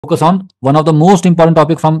focus on one of the most important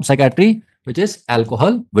topic from psychiatry, which is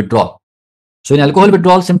alcohol withdrawal. So in alcohol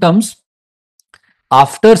withdrawal symptoms,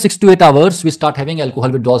 after 6 to 8 hours, we start having alcohol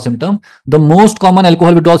withdrawal symptom. The most common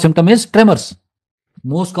alcohol withdrawal symptom is tremors.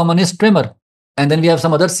 Most common is tremor. And then we have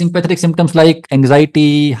some other sympathetic symptoms like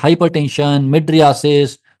anxiety, hypertension,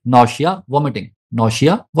 mydriasis, nausea, vomiting.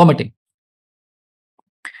 Nausea, vomiting.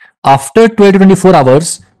 After 12 to 24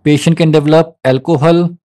 hours, patient can develop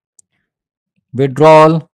alcohol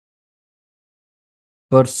withdrawal,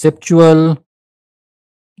 perceptual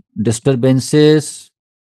disturbances,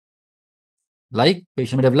 like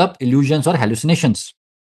patient may develop illusions or hallucinations.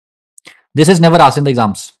 This is never asked in the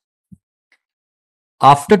exams.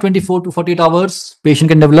 After 24 to 48 hours, patient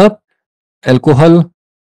can develop alcohol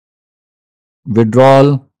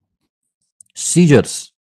withdrawal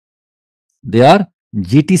seizures. They are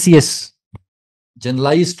GTCS,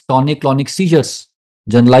 generalized tonic-clonic seizures.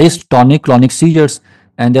 Generalized tonic-clonic seizures,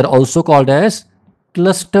 and they're also called as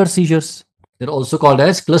cluster seizures. They're also called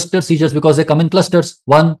as cluster seizures because they come in clusters,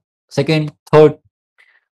 1, 2nd, 3rd.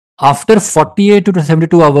 After 48 to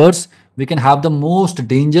 72 hours, we can have the most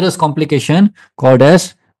dangerous complication called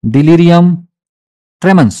as delirium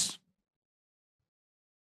tremens.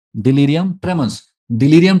 Delirium tremens.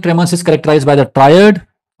 Delirium tremens is characterized by the triad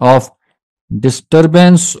of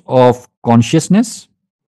disturbance of consciousness.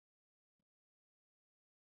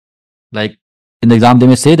 Like in the exam, they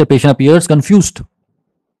may say the patient appears confused.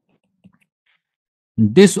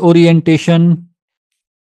 Disorientation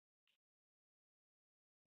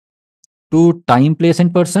to time, place,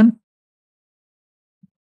 and person.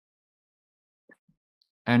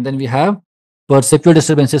 And then we have perceptual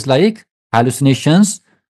disturbances like hallucinations,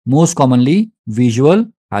 most commonly visual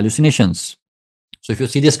hallucinations. So if you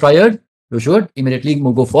see this triad, you should immediately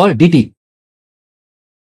go for DT.